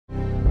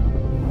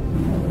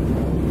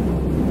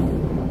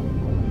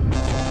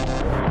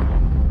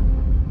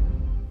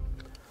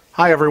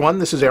Hi everyone,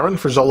 this is Aaron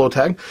for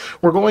zollotech.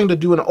 We're going to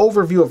do an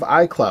overview of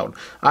iCloud.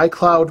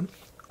 iCloud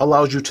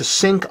allows you to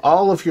sync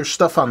all of your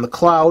stuff on the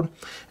cloud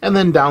and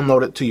then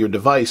download it to your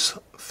device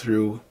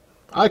through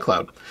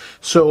iCloud.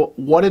 So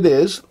what it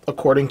is,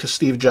 according to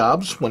Steve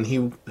Jobs, when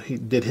he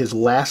did his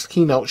last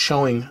keynote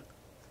showing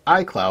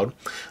iCloud,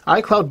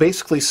 iCloud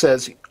basically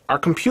says our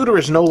computer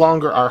is no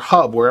longer our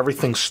hub where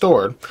everything's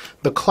stored.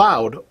 The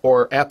cloud,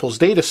 or Apple's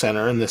data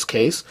center in this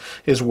case,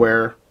 is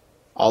where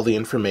all the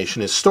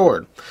information is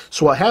stored.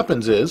 So what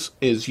happens is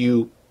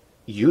you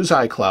use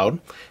iCloud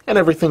and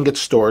everything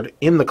gets stored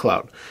in the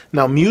cloud.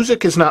 Now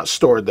music is not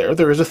stored there.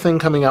 There is a thing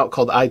coming out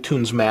called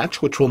iTunes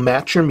Match, which will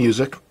match your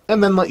music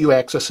and then let you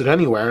access it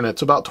anywhere, and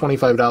it's about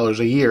 $25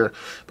 a year,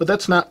 but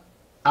that's not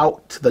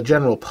out to the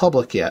general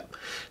public yet.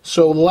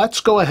 So let's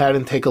go ahead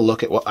and take a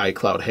look at what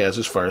iCloud has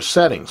as far as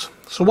settings.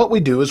 So what we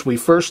do is we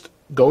first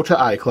go to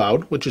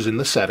iCloud, which is in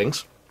the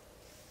settings,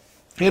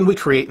 and we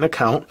create an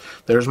account.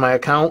 There's my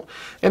account,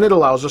 and it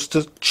allows us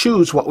to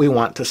choose what we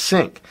want to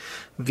sync.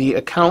 The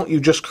account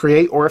you just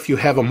create, or if you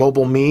have a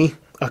MobileMe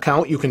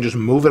account, you can just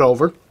move it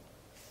over.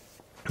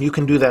 You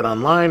can do that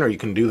online, or you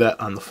can do that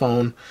on the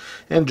phone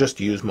and just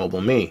use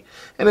MobileMe.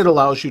 And it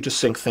allows you to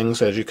sync things,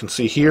 as you can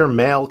see here: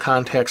 mail,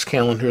 contacts,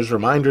 calendars,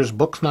 reminders,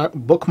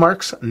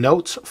 bookmarks,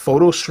 notes,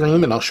 photo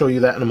stream, and I'll show you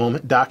that in a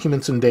moment,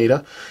 documents and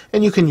data,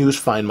 and you can use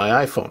Find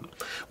My iPhone.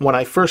 When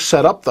I first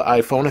set up the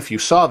iPhone, if you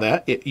saw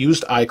that, it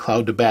used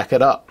iCloud to back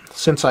it up.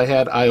 Since I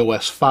had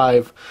iOS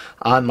 5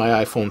 on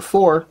my iPhone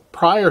 4,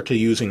 prior to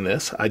using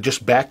this, I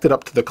just backed it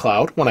up to the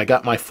cloud. When I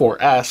got my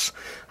 4S,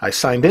 I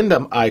signed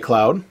into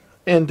iCloud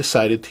and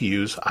decided to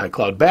use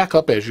iCloud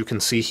Backup, as you can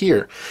see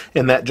here.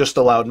 And that just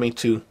allowed me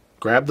to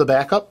grab the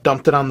backup,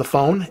 dumped it on the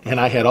phone, and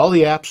I had all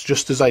the apps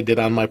just as I did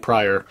on my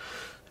prior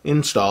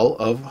install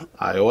of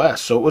iOS.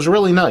 So it was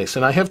really nice.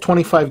 And I have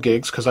 25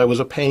 gigs because I was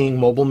a paying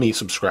MobileMe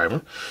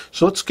subscriber.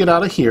 So let's get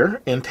out of here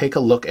and take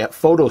a look at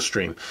Photo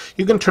Stream.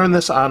 You can turn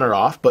this on or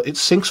off, but it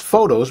syncs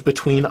photos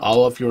between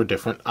all of your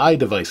different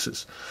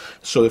iDevices.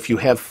 So if you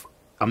have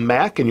a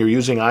Mac and you're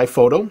using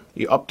iPhoto,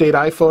 you update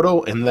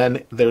iPhoto, and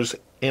then there's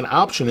an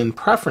option in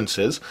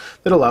Preferences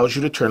that allows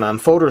you to turn on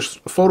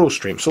Photo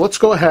Stream. So let's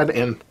go ahead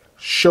and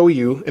show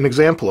you an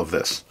example of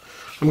this.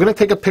 I'm going to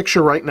take a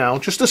picture right now,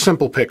 just a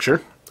simple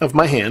picture of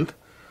my hand.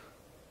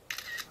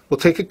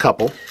 We'll take a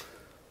couple.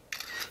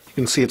 You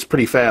can see it's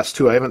pretty fast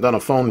too. I haven't done a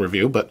phone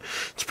review, but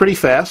it's pretty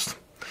fast.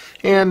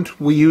 And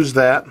we use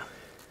that.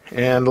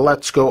 And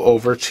let's go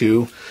over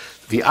to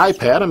the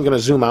iPad. I'm going to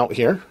zoom out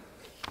here.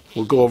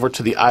 We'll go over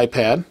to the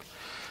iPad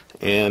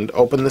and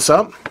open this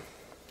up.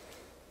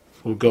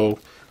 We'll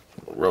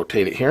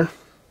rotate it here.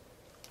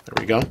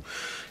 There we go.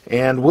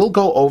 And we'll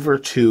go over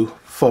to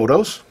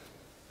Photos,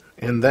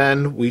 and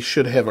then we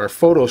should have our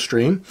photo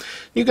stream.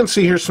 You can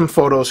see here's some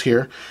photos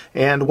here,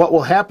 and what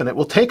will happen, it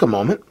will take a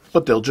moment,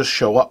 but they'll just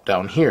show up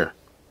down here.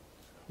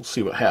 We'll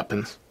see what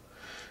happens.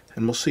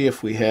 And we'll see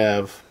if we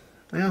have,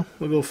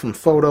 we'll go from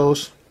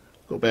Photos,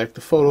 go back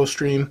to Photo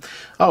Stream.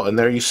 Oh, and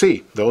there you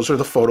see, those are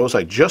the photos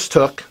I just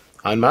took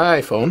on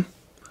my iPhone.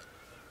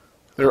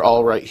 They're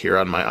all right here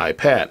on my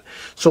iPad.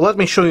 So let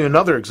me show you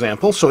another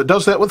example. So it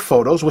does that with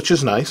photos, which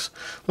is nice.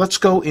 Let's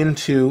go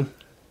into,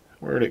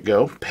 where'd it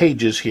go?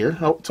 Pages here.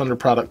 Oh, it's under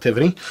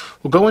Productivity.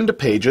 We'll go into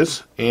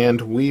Pages,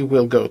 and we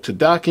will go to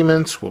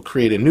Documents. We'll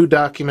create a new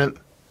document,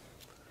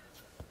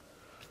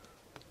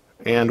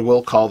 and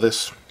we'll call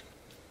this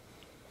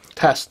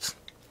Test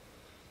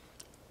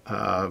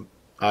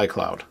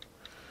iCloud.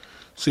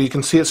 So you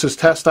can see it says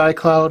Test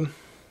iCloud.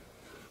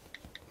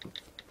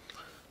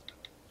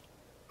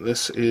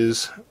 This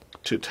is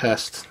to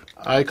test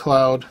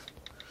iCloud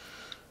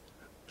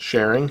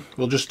sharing.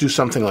 We'll just do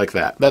something like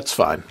that. That's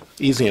fine.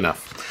 Easy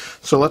enough.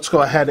 So let's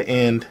go ahead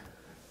and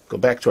go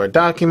back to our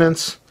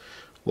documents.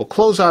 We'll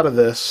close out of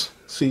this.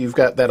 See, you've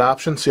got that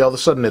option. See, all of a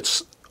sudden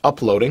it's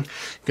uploading.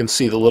 You can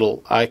see the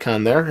little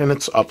icon there, and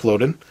it's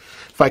uploaded.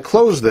 If I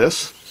close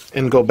this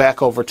and go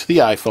back over to the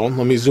iPhone,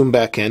 let me zoom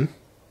back in.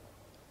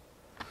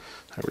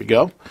 There we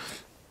go.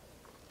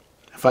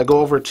 If I go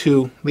over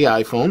to the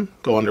iPhone,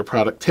 go under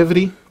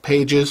Productivity,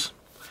 Pages,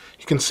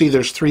 you can see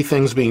there's 3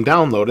 things being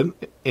downloaded,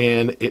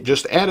 and it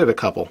just added a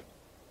couple.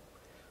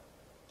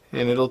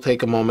 And it'll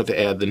take a moment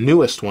to add the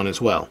newest one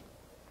as well.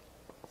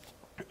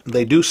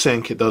 They do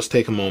sync. It does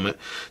take a moment.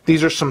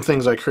 These are some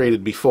things I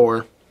created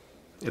before.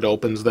 It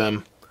opens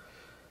them,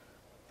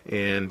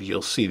 and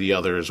you'll see the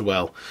other as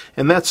well.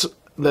 And that's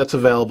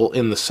available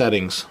in the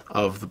settings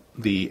of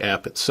the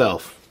app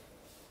itself.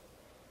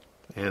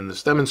 And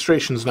this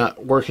demonstration's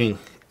not working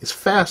as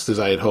fast as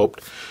I had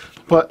hoped,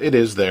 but it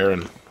is there.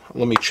 And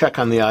let me check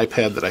on the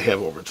iPad that I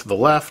have over to the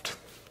left.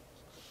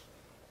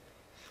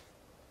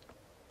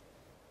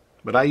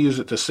 But I use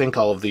it to sync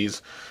all of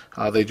these.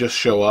 They just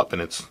show up,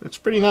 and it's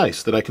pretty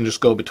nice that I can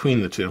just go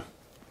between the two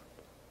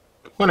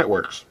when it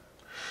works.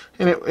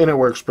 And it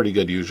works pretty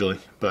good usually,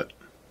 but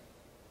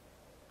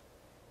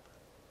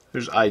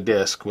there's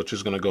iDisk, which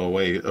is going to go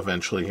away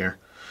eventually here.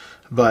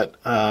 But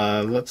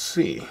let's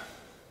see.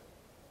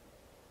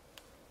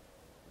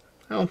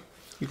 Well,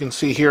 you can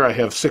see here I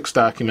have 6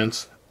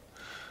 documents.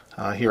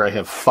 Here I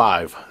have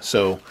 5,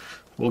 so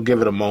we'll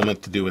give it a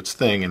moment to do its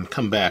thing and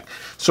come back.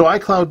 So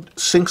iCloud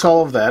syncs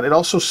all of that. It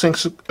also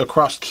syncs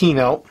across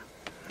Keynote,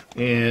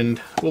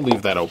 and we'll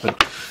leave that open.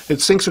 It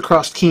syncs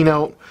across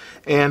Keynote,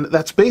 and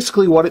that's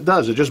basically what it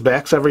does. It just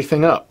backs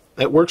everything up.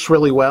 It works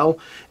really well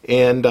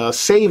and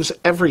saves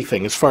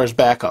everything as far as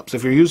backups.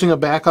 If you're using a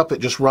backup, it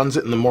just runs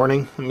it in the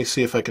morning. Let me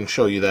see if I can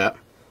show you that.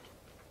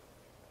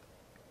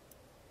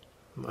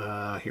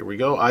 Here we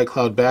go,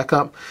 iCloud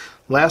backup.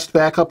 Last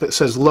backup, it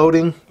says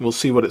loading. We'll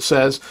see what it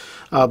says.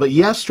 But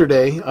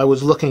yesterday, I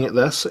was looking at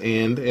this,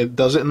 and it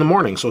does it in the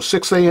morning. So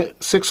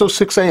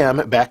 6:06 a.m.,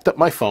 it backed up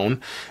my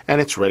phone, and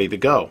it's ready to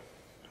go.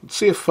 Let's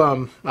see if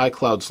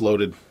iCloud's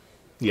loaded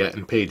yet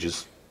in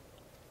Pages.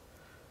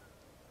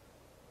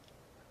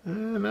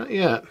 Not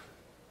yet.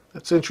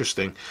 That's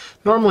interesting.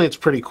 Normally it's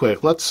pretty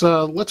quick. Let's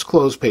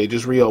close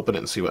Pages, reopen it,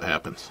 and see what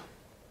happens.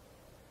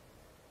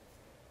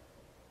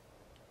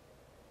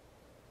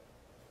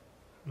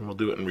 And we'll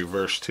do it in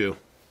reverse too.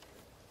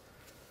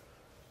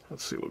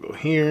 Let's see, we'll go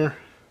here.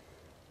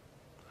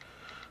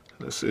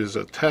 This is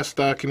a test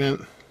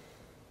document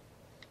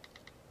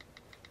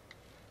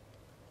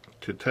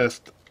to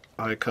test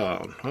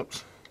iCloud.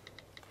 Oops.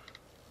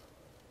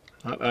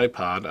 Not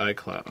iPod,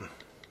 iCloud.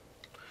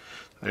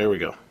 There we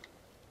go.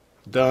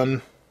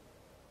 Done.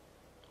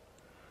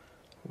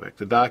 Go back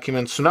to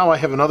documents. So now I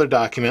have another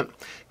document.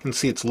 You can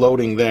see it's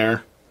loading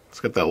there.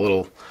 It's got that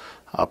little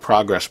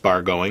progress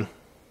bar going.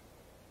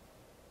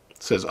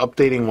 It says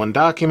updating one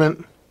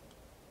document.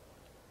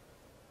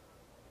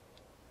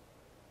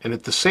 And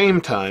at the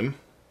same time,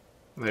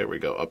 there we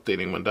go,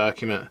 updating one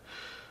document.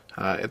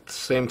 At the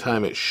same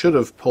time, it should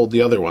have pulled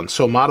the other one.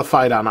 So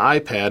modified on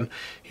iPad.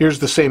 Here's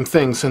the same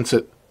thing, since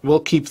it will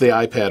keep the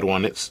iPad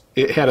one.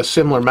 It had a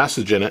similar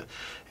message in it.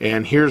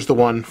 And here's the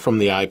one from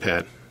the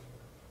iPad.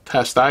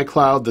 Test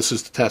iCloud. This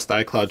is to test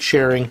iCloud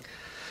sharing.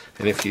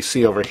 And if you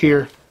see over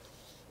here,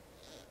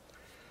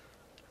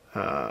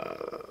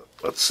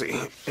 let's see,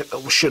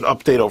 it should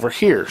update over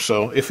here.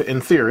 So if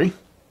in theory,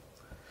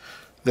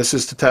 this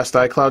is to test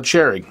iCloud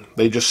sharing.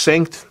 They just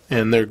synced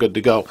and they're good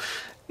to go.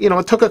 You know,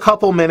 it took a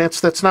couple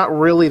minutes. That's not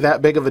really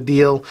that big of a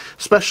deal,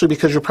 especially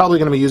because you're probably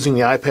going to be using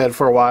the iPad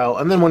for a while,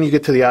 and then when you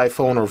get to the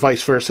iPhone or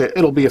vice versa,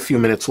 it'll be a few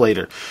minutes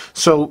later.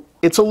 So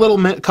it's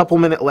a couple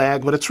minute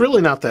lag, but it's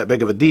really not that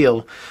big of a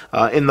deal.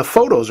 And the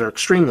photos are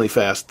extremely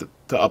fast to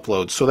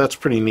upload, so that's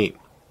pretty neat.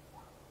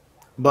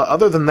 But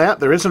other than that,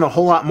 there isn't a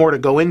whole lot more to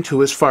go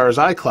into as far as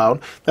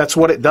iCloud. That's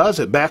what it does.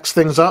 It backs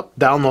things up,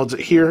 downloads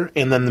it here,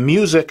 and then the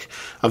music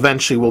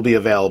eventually will be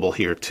available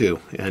here too.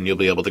 And you'll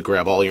be able to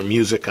grab all your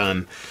music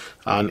on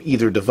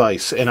either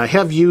device. And I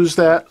have used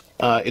that.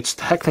 It's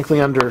technically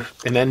under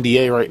an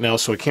NDA right now,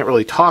 so I can't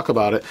really talk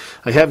about it.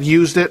 I have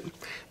used it,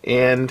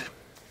 and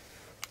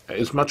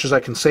as much as I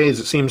can say is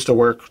it seems to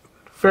work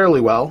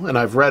fairly well, and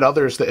I've read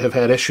others that have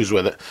had issues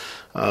with it.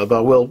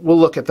 But we'll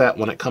look at that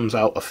when it comes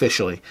out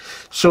officially.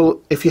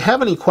 So if you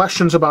have any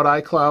questions about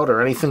iCloud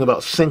or anything about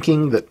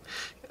syncing that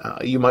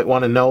you might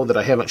want to know that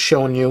I haven't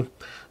shown you,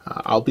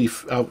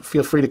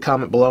 feel free to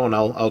comment below, and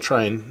I'll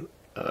try and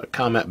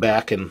comment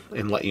back and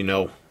let you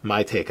know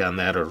my take on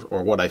that or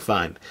what I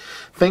find.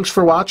 Thanks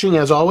for watching,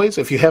 as always.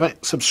 If you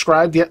haven't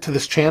subscribed yet to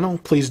this channel,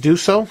 please do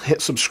so.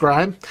 Hit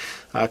subscribe,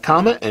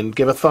 comment, and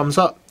give a thumbs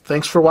up.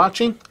 Thanks for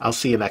watching. I'll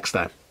see you next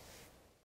time.